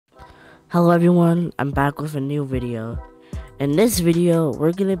Hello everyone, I'm back with a new video. In this video,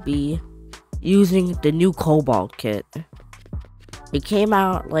 we're gonna be using the new Cobalt Kit. It came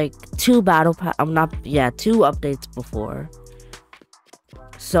out like two updates before.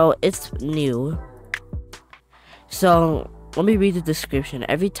 So it's new. So let me read the description.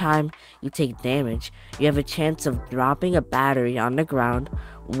 Every time you take damage, you have a chance of dropping a battery on the ground.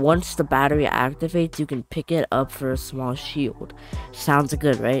 Once the battery activates, you can pick it up for a small shield. Sounds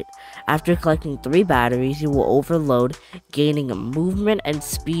good, right? After collecting 3 batteries, you will overload, gaining movement and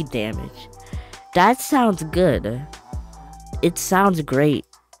speed damage. That sounds good. It sounds great.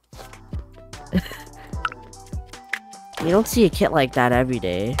 You don't see a kit like that every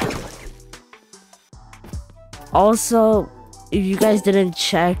day. Also, if you guys didn't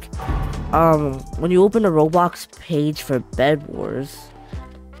check, when you open the Roblox page for Bedwars,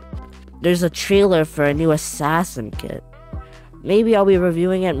 there's a trailer for a new assassin kit. Maybe I'll be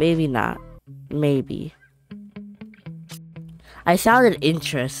reviewing it, maybe not. Maybe. I sounded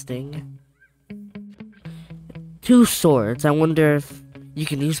interesting. 2 swords. I wonder if you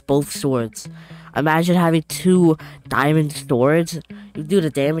can use both swords. Imagine having 2 diamond swords. You do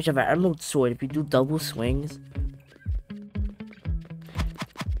the damage of an emerald sword if you do double swings.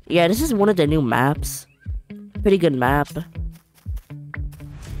 Yeah, this is one of the new maps. Pretty good map.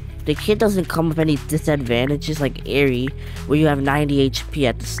 The kit doesn't come with any disadvantages like Airy, where you have 90 HP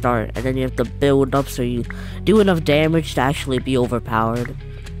at the start, and then you have to build up so you do enough damage to actually be overpowered.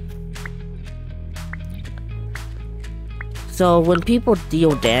 So when people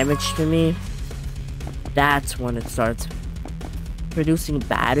deal damage to me, that's when it starts producing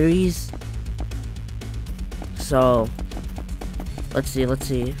batteries. So, let's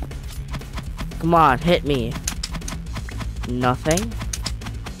see. Come on, hit me. Nothing.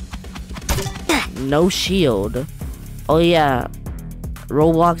 No shield. Oh yeah,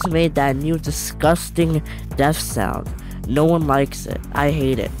 Roblox made that new disgusting death sound. No one likes it. I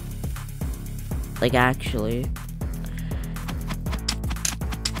hate it. Like, actually.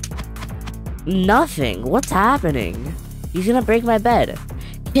 Nothing. What's happening? He's gonna break my bed.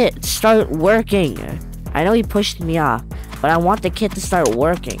 Kit, start working. I know he pushed me off, but I want the kit to start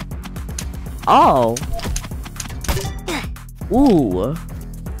working. Oh. Ooh.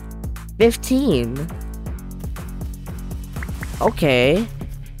 15. Okay.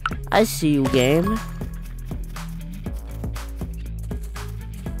 I see you, game.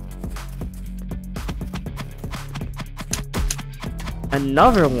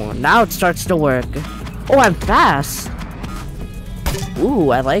 Another one. Now it starts to work. Oh, I'm fast.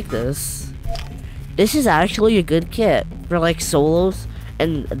 Ooh, I like this. This is actually a good kit for like solos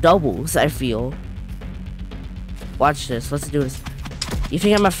and doubles, I feel. Watch this. Let's do this. You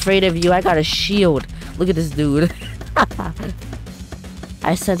think I'm afraid of you? I got a shield. Look at this dude.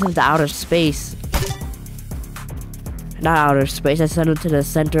 I sent him to outer space. Not outer space. I sent him to the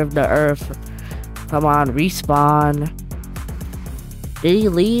center of the earth. Come on, respawn. Did he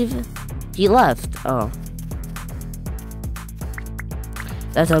leave? He left. Oh.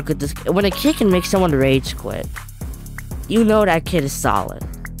 That's how good this... When a kid can make someone rage quit, you know that kid is solid.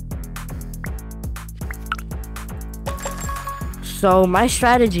 So my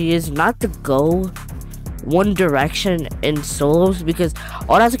strategy is not to go one direction in solos, because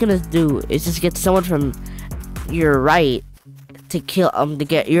all that's gonna do is just get someone from your right to kill to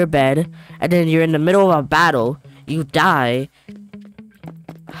get your bed, and then you're in the middle of a battle, you die,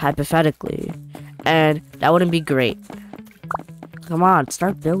 hypothetically, and that wouldn't be great. Come on,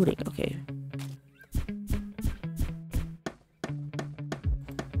 start building. Okay.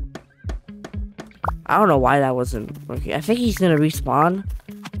 I don't know why that wasn't working. I think he's gonna respawn.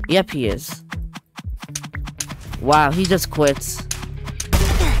 Yep, he is. Wow, he just quits.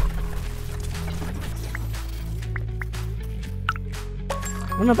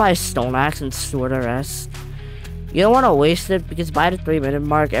 I'm gonna buy a stone axe and sword of rest. You don't want to waste it, because by the 3-minute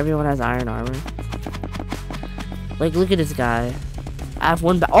mark, everyone has iron armor. Like, look at this guy. I have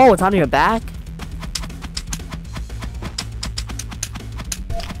one oh, it's on your back?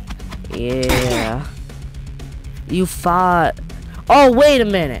 Yeah. You fought. Oh, wait a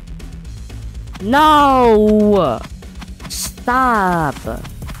minute. No! Stop.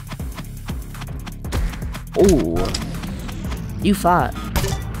 Ooh. You fought.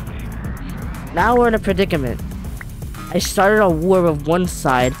 Now we're in a predicament. I started a war with one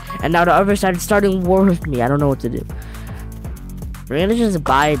side, and now the other side is starting war with me. I don't know what to do. We're gonna just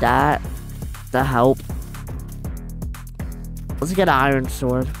buy that to help. Let's get an iron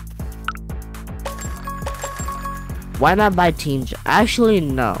sword. Why not buy team? Actually,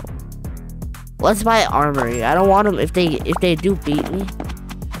 no. Let's buy armory. I don't want them if they do beat me.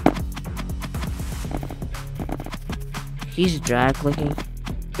 He's drag clicking.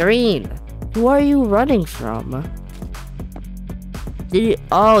 Green, who are you running from? Did you?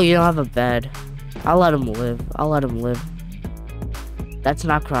 Oh, you don't have a bed. I'll let him live. I'll let him live. That's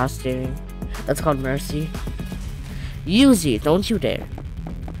not cross steering. That's called mercy. Yuzi, don't you dare.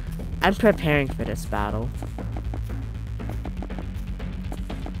 I'm preparing for this battle.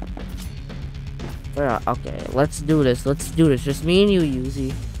 Okay, let's do this. Let's do this. Just me and you,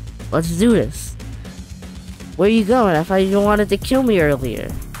 Yuzi. Let's do this. Where are you going? I thought you wanted to kill me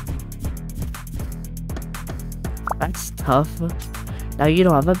earlier. That's tough. Now you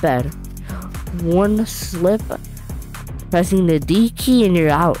don't have a bed. One slip, pressing the D key, and you're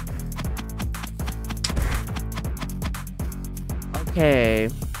out. Okay.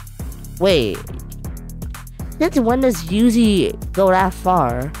 Wait. Since when does Yuzi go that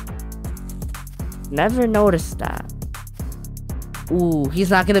far? Never noticed that. Ooh, he's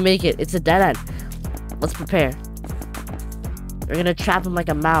not gonna make it. It's a dead end. Let's prepare. We're gonna trap him like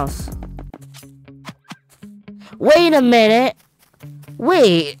a mouse. Wait a minute.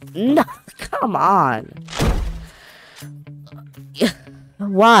 Wait. No, come on.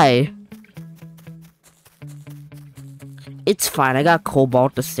 Why? It's fine. I got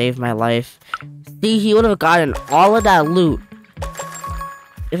Cobalt to save my life. See, he would have gotten all of that loot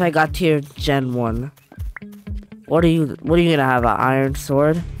if I got tier Gen 1. What are you gonna have? An iron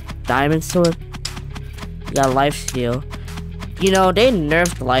sword? Diamond sword? You got lifesteal. You know, they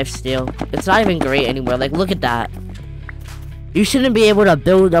nerfed lifesteal. It's not even great anymore. Like, look at that. You shouldn't be able to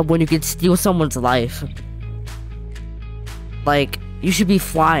build up when you can steal someone's life. Like, you should be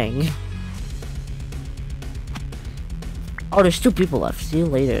flying. Oh, there's 2 people left. See you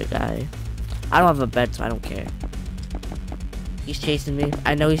later, guy. I don't have a bed, so I don't care. He's chasing me.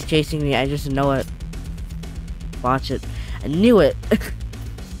 I know he's chasing me. I just know it. Watch it. I knew it.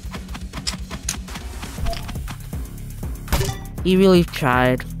 He really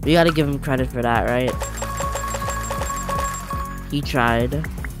tried. We gotta give him credit for that, right? He tried.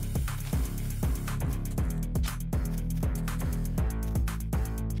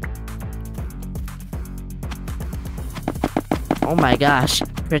 Oh my gosh.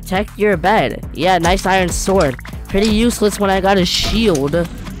 Protect your bed. Yeah, nice iron sword. Pretty useless when I got a shield.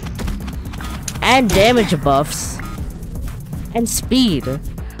 And damage buffs. And speed.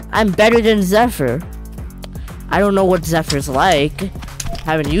 I'm better than Zephyr. I don't know what Zephyr's like.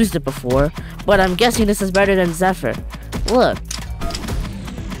 Haven't used it before. But I'm guessing this is better than Zephyr. Look.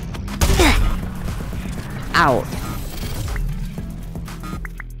 Ow.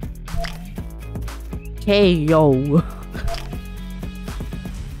 KO.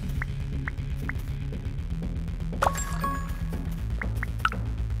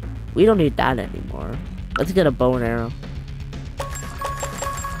 We don't need that anymore. Let's get a bow and arrow.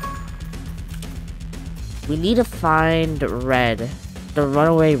 We need to find Red. The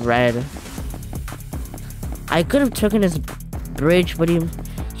runaway Red. I could have taken his bridge, but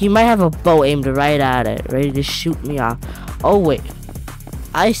he might have a bow aimed right at it, ready to shoot me off. Oh wait.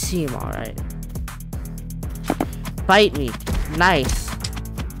 I see him alright. Fight me. Nice.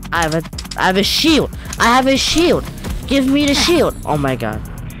 I have a shield. I have a shield. Give me the shield. Oh my god.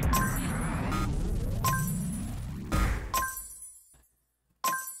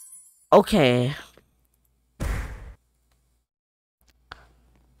 Okay.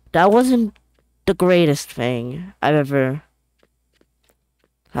 That wasn't the greatest thing I've ever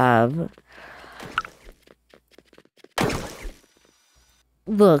have.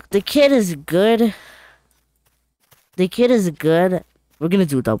 Look, the kid is good. The kid is good. We're gonna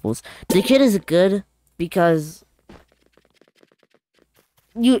do doubles. The kid is good because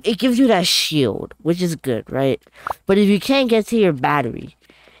it gives you that shield, which is good, right? But if you can't get to your battery,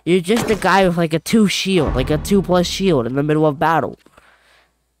 you're just a guy with like a 2 shield, like a 2+ shield in the middle of battle.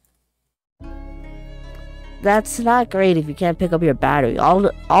 That's not great if you can't pick up your battery. All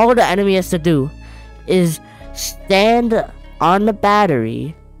the enemy has to do is stand on the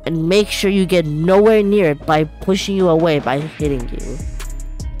battery and make sure you get nowhere near it by pushing you away by hitting you.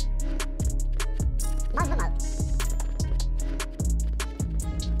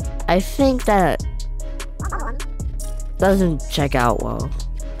 I think that doesn't check out well.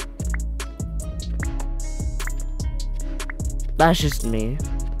 That's just me.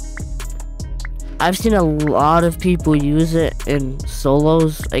 I've seen a lot of people use it in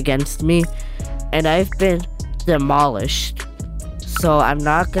solos against me, and I've been demolished. So I'm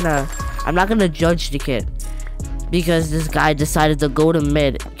not gonna judge the kid because this guy decided to go to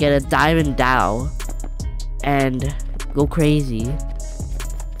mid, get a diamond Dow, and go crazy.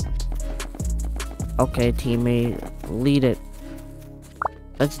 Okay, teammate, lead it.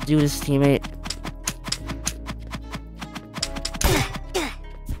 Let's do this, teammate.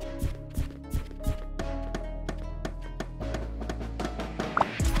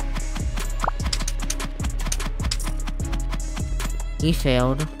 He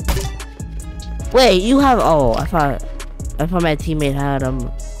failed. Wait, you have... Oh, I thought my teammate had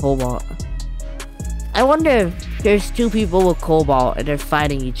Cobalt. I wonder if there's two people with Cobalt and they're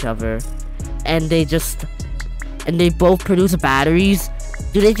fighting each other, and they both produce batteries.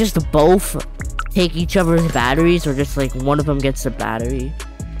 Do they just both take each other's batteries, or just like one of them gets a battery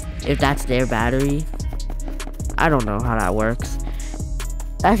if that's their battery? I don't know how that works.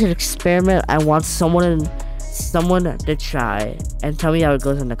 That's an experiment I want someone to try, and tell me how it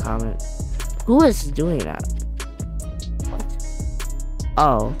goes in the comments. Who is doing that? What?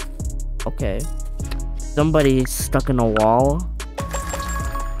 Oh, okay. Somebody's stuck in a wall.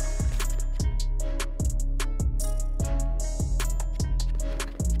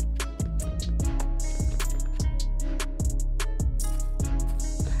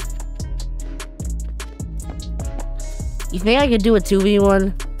 You think I could do a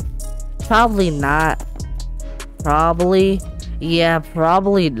 2v1? Probably not. Probably. Yeah,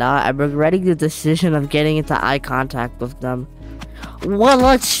 probably not. I'm regretting the decision of getting into eye contact with them. Well,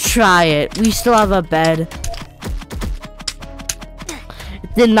 let's try it. We still have a bed.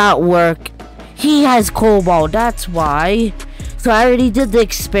 It did not work. He has Cobalt, that's why. So I already did the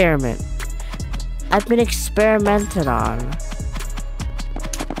experiment. I've been experimented on.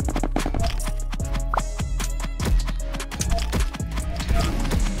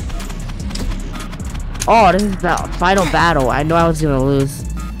 Oh, this is the final battle. I know I was gonna lose.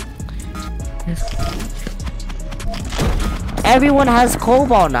 Everyone has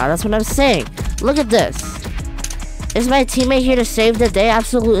Cobalt now. That's what I'm saying. Look at this. Is my teammate here to save the day?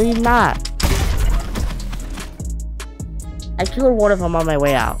 Absolutely not. I killed one of them on my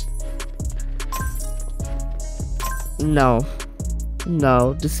way out. No.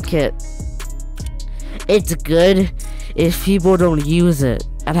 No, this kit. It's good if people don't use it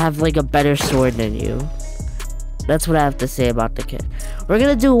and have like a better sword than you. That's what I have to say about the kit. We're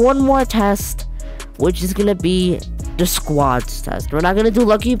gonna do one more test, which is gonna be the squads test. We're not gonna do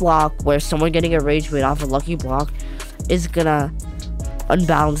lucky block, where someone getting a rage quit off a lucky block is gonna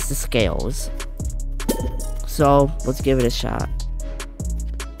unbalance the scales. So let's give it a shot.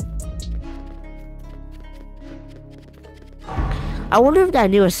 I wonder if that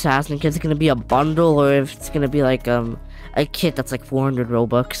new assassin kit's gonna be a bundle, or if it's gonna be like a kit that's like 400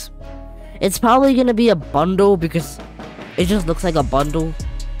 Robux. It's probably gonna be a bundle because it just looks like a bundle.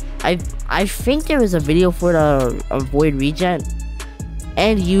 I think there was a video for the avoid regen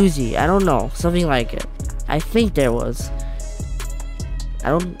and Uzi. I don't know, something like it. I think there was. I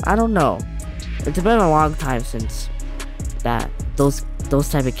don't know. It's been a long time since those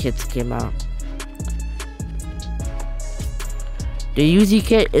type of kits came out. The Uzi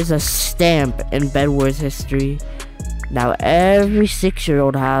kit is a stamp in Bedwars history. Now every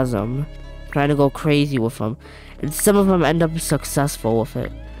 6-year-old has them, trying to go crazy with them, and some of them end up successful with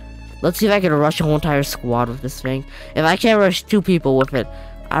it. Let's see if I can rush a whole entire squad with this thing. If I can't rush 2 people with it,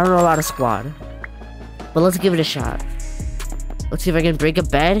 I don't know about a squad. But let's give it a shot. Let's see if I can break a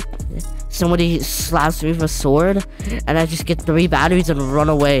bed. Somebody slaps me with a sword, and I just get 3 batteries and run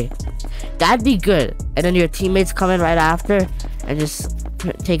away. That'd be good. And then your teammates come in right after and just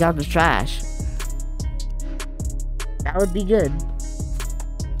take out the trash. That would be good.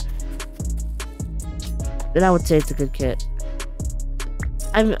 Then I would say it's a good kit.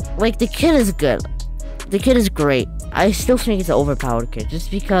 I'm like, the kit is good. The kit is great. I still think it's an overpowered kit just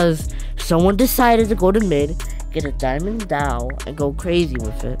because someone decided to go to mid, get a diamond dow, and go crazy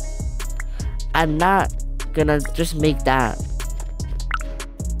with it. I'm not gonna just make that.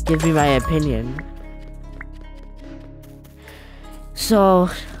 Give me my opinion. So,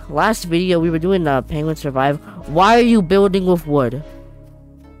 last video we were doing Penguin Survive. Why are you building with wood?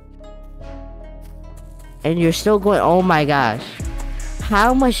 And you're still going, oh my gosh.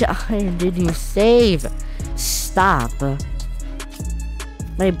 How much iron did you save? Stop.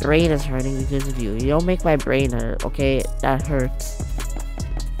 My brain is hurting because of you. You don't make my brain hurt, okay? That hurts.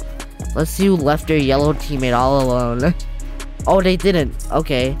 Let's see who left their yellow teammate all alone. Oh, they didn't.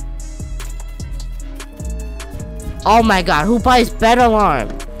 Okay. Oh my god, who buys bed alarm?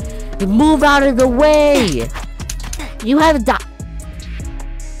 Move out of the way! You have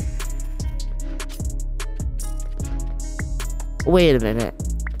Wait a minute.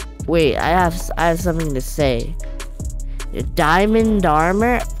 Wait, I have something to say. Diamond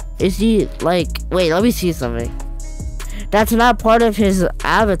armor? Is he like, wait, let me see something. That's not part of his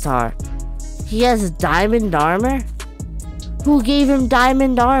avatar. He has diamond armor? Who gave him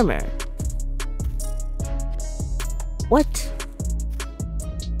diamond armor? What?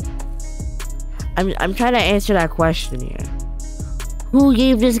 I'm trying to answer that question here. Who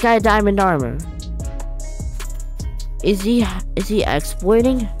gave this guy diamond armor? Is he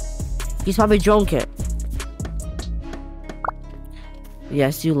exploiting? He's probably drone kit.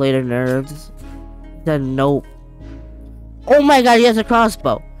 Yes, you later, nerds. Then nope. Oh my god, he has a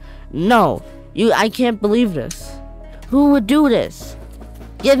crossbow. No, I can't believe this. Who would do this?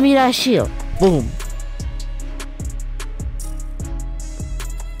 Give me that shield. Boom.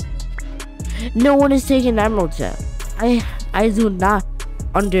 No one is taking emeralds yet. I do not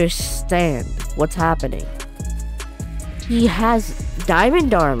understand what's happening. He has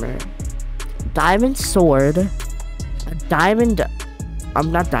diamond armor, diamond sword, a diamond.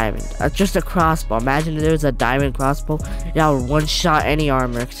 Not diamond. Just a crossbow. Imagine if there was a diamond crossbow. That would one-shot any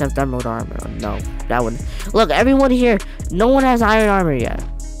armor except emerald armor. No, that would. Look, everyone here. No one has iron armor yet.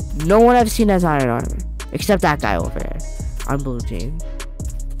 No one I've seen has iron armor except that guy over there on blue team.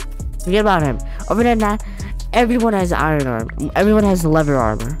 Forget about him. Other than that, everyone has iron armor. Everyone has leather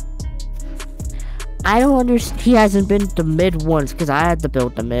armor. I don't understand. He hasn't been to mid once because I had to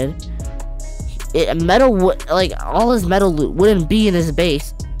build the mid. Metal would, like, all his metal loot wouldn't be in his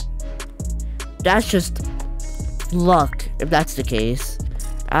base. That's just luck if that's the case.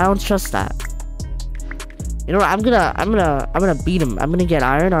 I don't trust that. You know what? I'm gonna beat him. I'm gonna get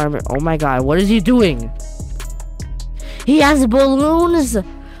iron armor. Oh my god, what is he doing? He has balloons.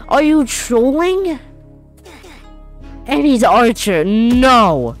 Are you trolling? And he's archer.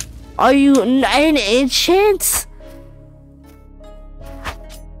 No. Are you an enchant?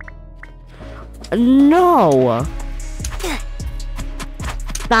 No.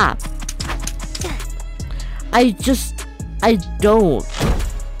 Stop. I don't.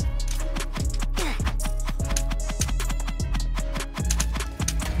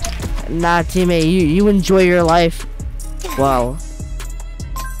 Nah, teammate, you enjoy your life. Wow.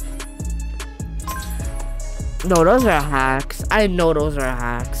 No, those are hacks. I know those are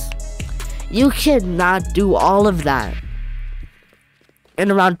hacks. You cannot do all of that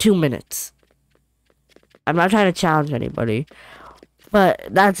in around 2 minutes. I'm not trying to challenge anybody, but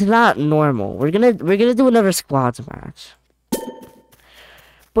that's not normal. We're gonna do another squads match.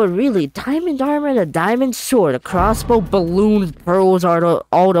 But really, diamond armor, the diamond sword, a crossbow, balloons, pearls,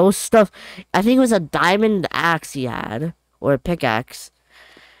 all those stuff. I think it was a diamond axe he had, or a pickaxe.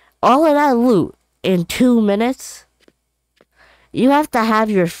 All of that loot in 2 minutes. You have to have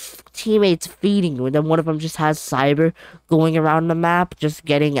your teammates feeding you, and then one of them just has cyber going around the map, just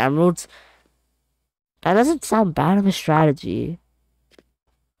getting emeralds. That doesn't sound bad of a strategy.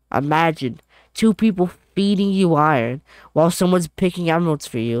 Imagine 2 people feeding you iron while someone's picking emeralds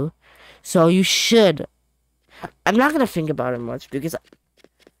for you. So you should. I'm not gonna think about it much because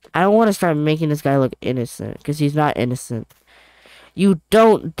I don't want to start making this guy look innocent because he's not innocent. You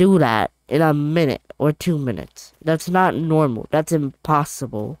don't do that in a minute or 2 minutes. That's not normal. That's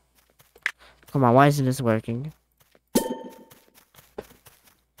impossible. Come on, why isn't this working?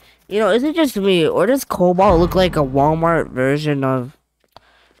 You know, is it just me, or does Cobalt look like a Walmart version of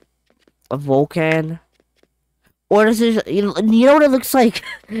a Vulcan? Or does it, you know what it looks like?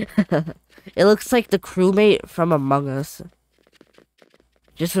 It looks like the crewmate from Among Us.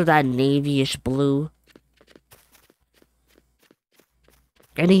 Just with that navy-ish blue.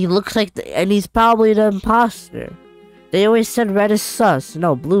 And he looks like, and he's probably the imposter. They always said red is sus.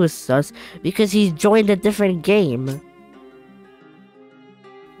 No, blue is sus. Because he joined a different game.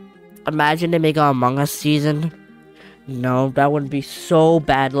 Imagine they make an Among Us season. No, that would be so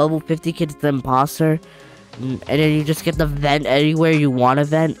bad. Level 50 kid's the imposter. And then you just get the vent anywhere you want to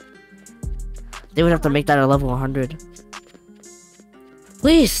vent. They would have to make that a level 100.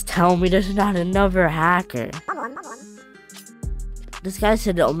 Please tell me there's not another hacker. This guy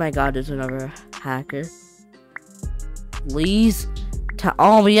said, oh my god, there's another hacker. Please tell.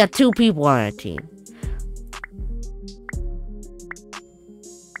 Oh, we got 2 people on our team.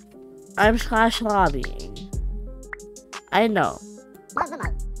 I'm slash lobbying. I know.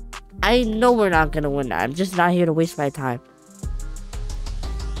 I know we're not gonna win that. I'm just not here to waste my time.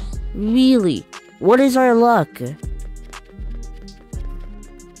 Really? What is our luck?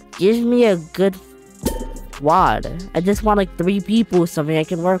 Give me a good squad. I just want like 3 people, something I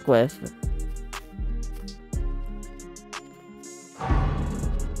can work with.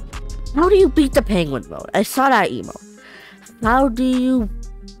 How do you beat the penguin mode? I saw that emo. How do you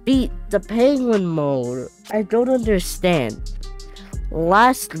beat the penguin mode? I don't understand.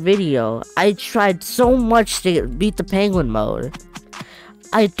 Last video, I tried so much to beat the penguin mode.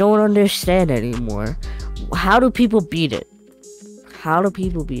 I don't understand anymore. How do people beat it? How do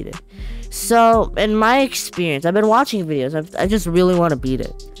people beat it? So, in my experience, I've been watching videos. I just really want to beat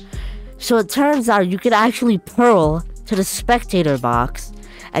it. So it turns out you could actually pearl to the spectator box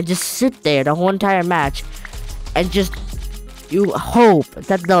and just sit there the whole entire match and just you hope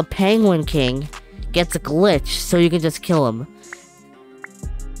that the Penguin King gets a glitch so you can just kill him.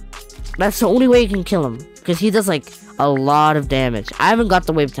 That's the only way you can kill him, because he does like a lot of damage. I haven't got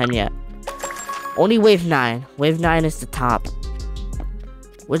the wave 10 yet. Only wave 9. Wave 9 is the top,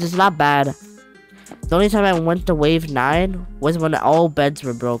 which is not bad. The only time I went to wave 9 was when all beds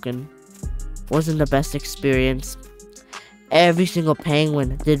were broken. Wasn't the best experience. Every single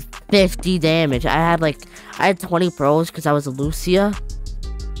penguin did 50 damage. I had 20 pros because I was a Lucia,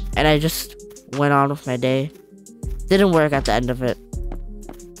 and I just went on with my day. Didn't work at the end of it.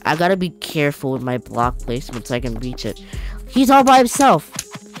 I gotta be careful with my block placement so I can reach it. He's all by himself.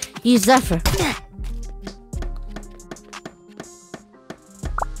 He's Zephyr.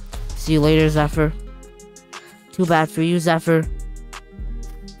 See you later, Zephyr. Too bad for you, Zephyr.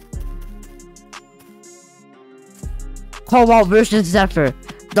 Cobalt versus Zephyr.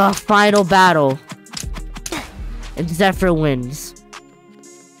 The final battle. And Zephyr wins.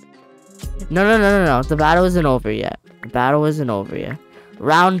 No. The battle isn't over yet. The battle isn't over yet.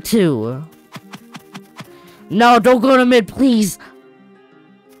 Round 2. No, don't go to mid, please.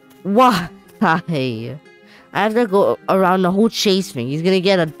 Why? I have to go around the whole chase thing. He's gonna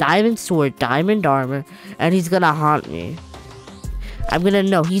get a diamond sword, diamond armor, and he's gonna haunt me. I'm gonna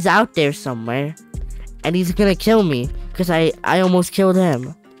know he's out there somewhere, and he's gonna kill me because I almost killed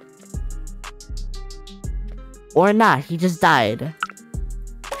him. Or not, he just died.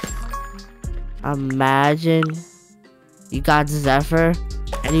 Imagine you got Zephyr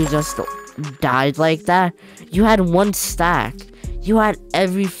and you just died like that. You had 1 stack. You had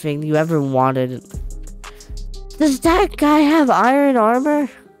everything you ever wanted. Does that guy have iron armor?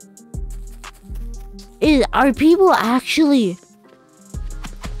 Are people actually...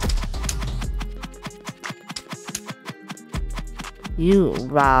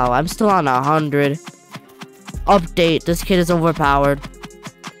 Wow, I'm still on 100. Update, this kid is overpowered.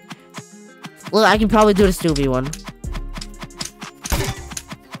 Look, I can probably do the Stubby one.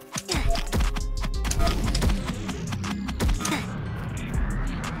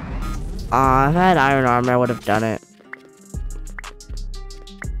 If I had iron armor, I would have done it.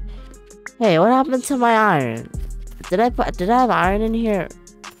 Hey, what happened to my iron? Did I have iron in here?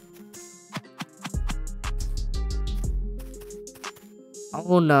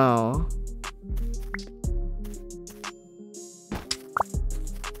 Oh no.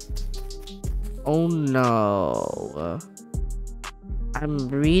 Oh no. I'm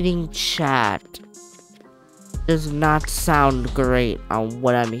reading chat. Does not sound great on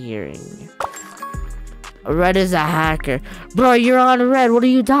what I'm hearing. Red is a hacker. Bro, you're on red. What are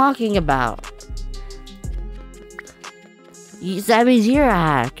you talking about? That means you're a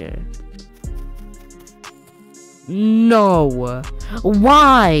hacker. No.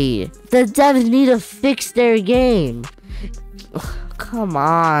 Why? The devs need to fix their game. Ugh, come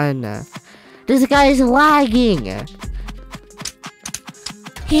on. This guy is lagging.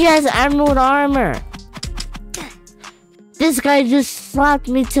 He has emerald armor. This guy just slapped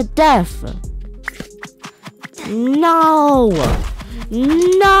me to death. No.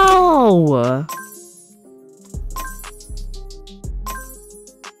 No.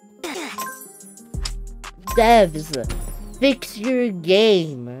 Devs, fix your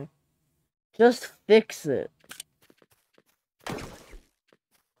game. Just fix it.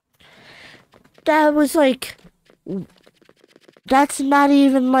 That was like... That's not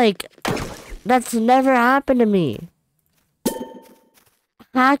even like... That's never happened to me.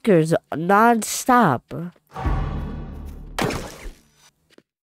 Hackers non-stop.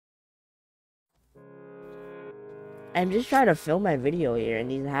 I'm just trying to film my video here,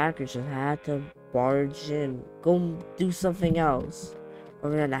 and these hackers just had to barge in. Go do something else.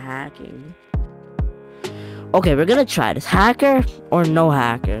 Other than hacking. Okay, we're gonna try this. Hacker or no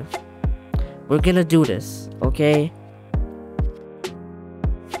hacker? We're gonna do this, okay?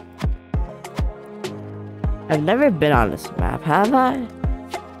 I've never been on this map, have I?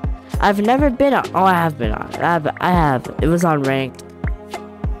 I've never been on... Oh, I have been on it. I have. It was on ranked.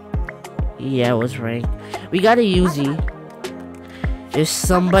 Yeah, it was ranked. We gotta use E. If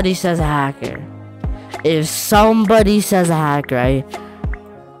somebody says a hacker. If somebody says a hacker,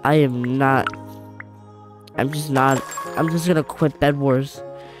 I am not... I'm just not... I'm just gonna quit Bedwars.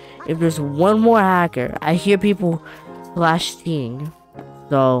 If there's one more hacker, I hear people flash teeing.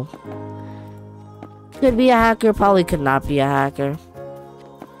 So... Could be a hacker, probably could not be a hacker.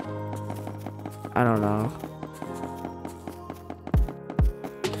 I don't know.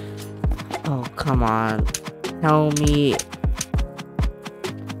 Oh, come on. Tell me.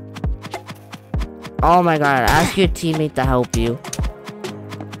 Oh my god, ask your teammate to help you.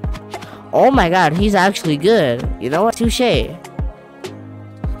 Oh my god, he's actually good. You know what? Touche.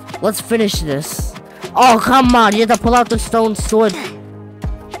 Let's finish this. Oh, come on. You have to pull out the stone sword.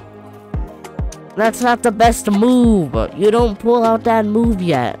 That's not the best move. You don't pull out that move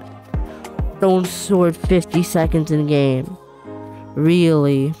yet. Stone sword 50 seconds in game.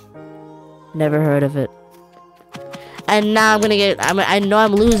 Really? Never heard of it. And now I'm gonna get... I know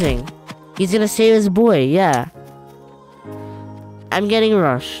I'm losing. He's gonna save his boy, yeah. I'm getting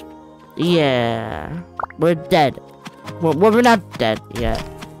rushed. Yeah. We're dead. Well, we're not dead yet.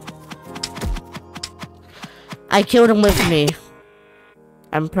 I killed him with me.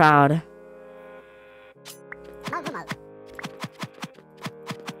 I'm proud.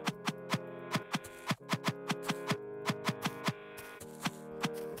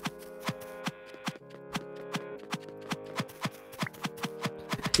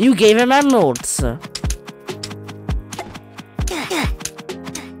 You gave him emeralds.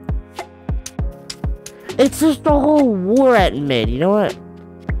 It's just a whole war at mid. You know what?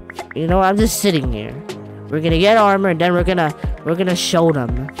 You know, I'm just sitting here. We're gonna get armor, and then we're gonna show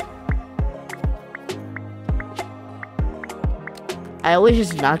them. I always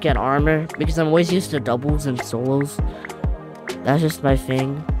just not get armor because I'm always used to doubles and solos. That's just my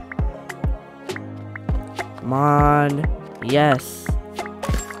thing. Come on, yes.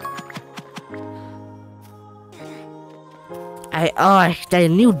 That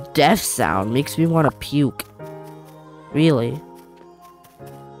new death sound makes me want to puke. Really?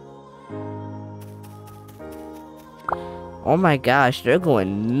 Oh my gosh, they're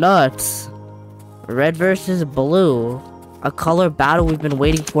going nuts. Red versus blue. A color battle we've been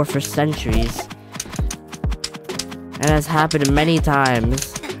waiting for centuries. And has happened many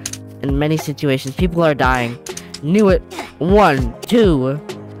times. In many situations. People are dying. Knew it. 1, 2.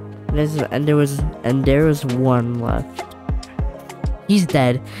 And there was one left. He's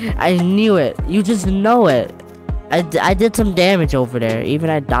dead. I knew it. You just know it. I did some damage over there. Even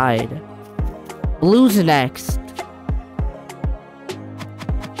I died. Blue's next.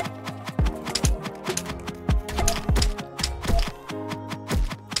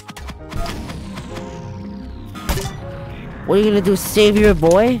 What are you gonna do? Save your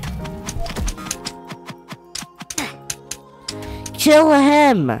boy? Kill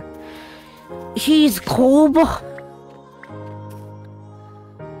him! He's Cobalt.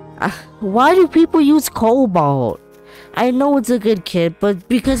 Why do people use Cobalt? I know it's a good kit, but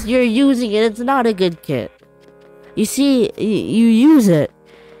because you're using it, it's not a good kit. You see, you use it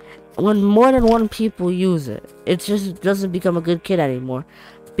when more than one people use it. It just doesn't become a good kit anymore.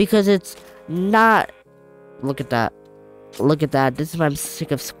 Because it's not... Look at that. Look at that. This is why I'm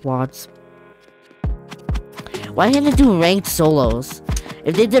sick of squads. Why can't they do ranked solos?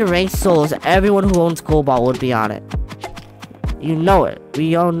 If they did ranked solos, everyone who owns Cobalt would be on it. You know it.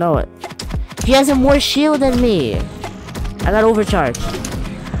 We all know it. He has a more shield than me. I got overcharged.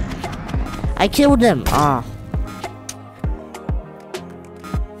 I killed him. Ah.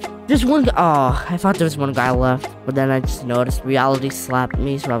 Just one guy. Oh, I thought there was one guy left. But then I just noticed reality slapped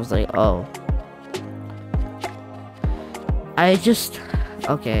me. So I was like, oh.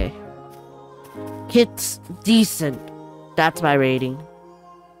 Okay. Kit's decent. That's my rating.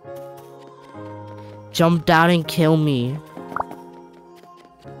 Jump down and kill me.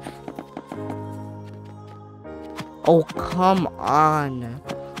 Oh, come on.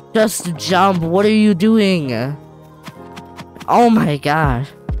 Just jump. What are you doing? Oh my god.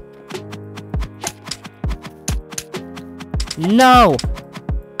 No!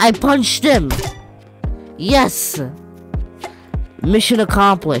 I punched him! Yes! Mission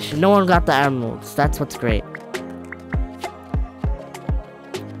accomplished. No one got the emeralds. That's what's great.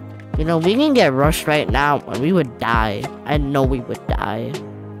 You know, we can get rushed right now and we would die. I know we would die.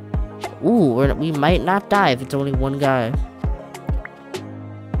 Ooh, we might not die if it's only one guy.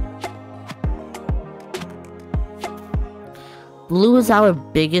 Blue is our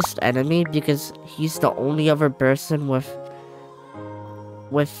biggest enemy because he's the only other person with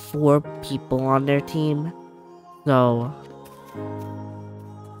 4 people on their team. So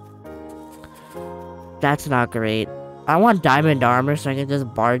that's not great. I want diamond armor so I can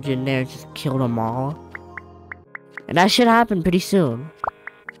just barge in there and just kill them all. And that should happen pretty soon.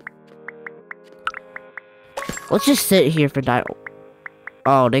 Let's just sit here for diamond.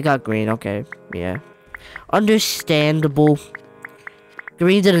 Oh, they got green. Okay, yeah. Understandable.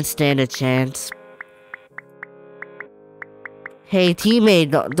 Green didn't stand a chance. Hey,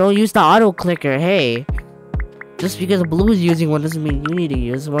 teammate, don't use the auto clicker. Hey. Just because blue is using one doesn't mean you need to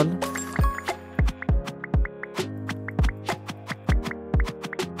use one.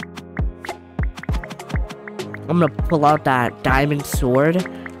 I'm gonna pull out that diamond sword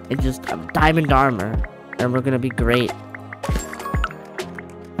and just diamond armor, and we're gonna be great.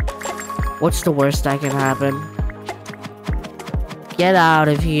 What's the worst that can happen? Get out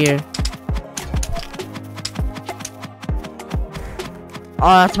of here.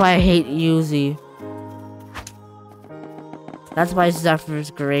 Oh, that's why I hate Yuzi. That's why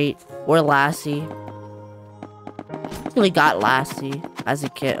Zephyr's great. Or Lassie. Really got Lassie as a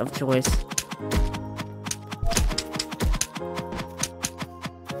kit of choice.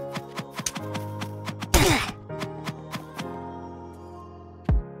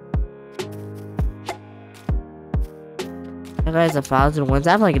 That guy's 1,000 wins.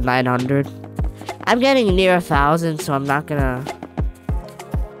 I have like 900. I'm getting near 1,000, so I'm not gonna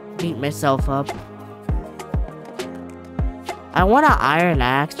beat myself up. I want an iron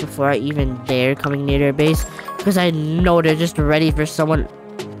axe before I even dare coming near their base, because I know they're just ready for someone.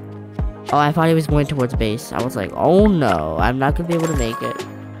 Oh, I thought he was going towards base. I was like, oh no, I'm not gonna be able to make it.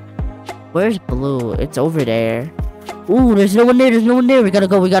 Where's blue? It's over there. Ooh, there's no one there. There's no one there. We gotta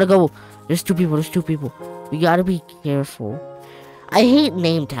go. We gotta go. There's two people. There's two people. We gotta be careful. I hate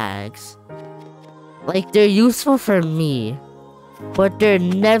name tags. Like, they're useful for me, but they're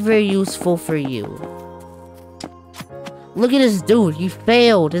never useful for you. Look at this dude. He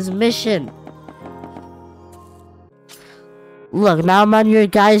failed his mission. Look, now I'm on your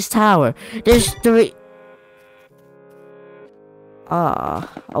guy's tower. There's 3.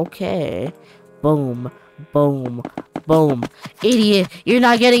 Okay. Boom. Boom. Boom. Idiot. You're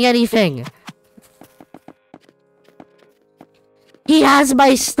not getting anything. He has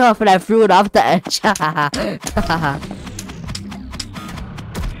my stuff and I threw it off the edge.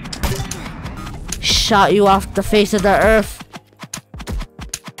 Shot you off the face of the earth.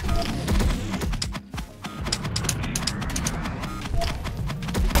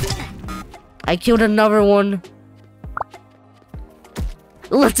 I killed another one.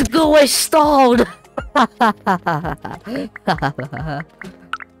 Let's go, I stalled.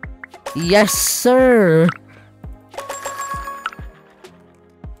 Yes, sir.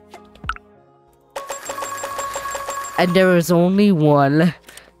 And there was only one.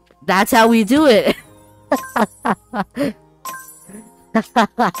 That's how we do it.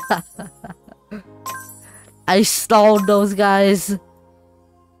 I stalled those guys.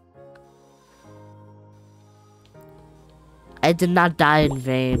 I did not die in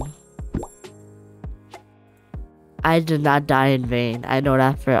vain. I did not die in vain. I know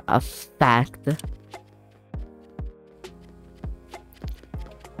that for a fact.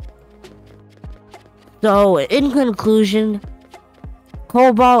 So, in conclusion,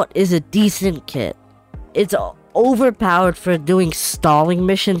 Cobalt is a decent kit. It's overpowered for doing stalling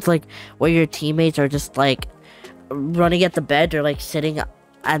missions, like where your teammates are just like running at the bed or like sitting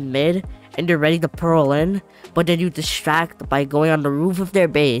at mid and they're ready to pearl in, but then you distract by going on the roof of their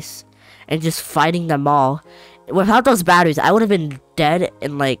base and just fighting them all. Without those batteries, I would have been dead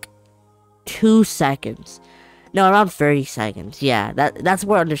in like 2 seconds. No, around 30 seconds. Yeah, that's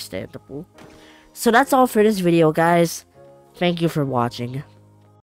more understandable. So that's all for this video, guys. Thank you for watching.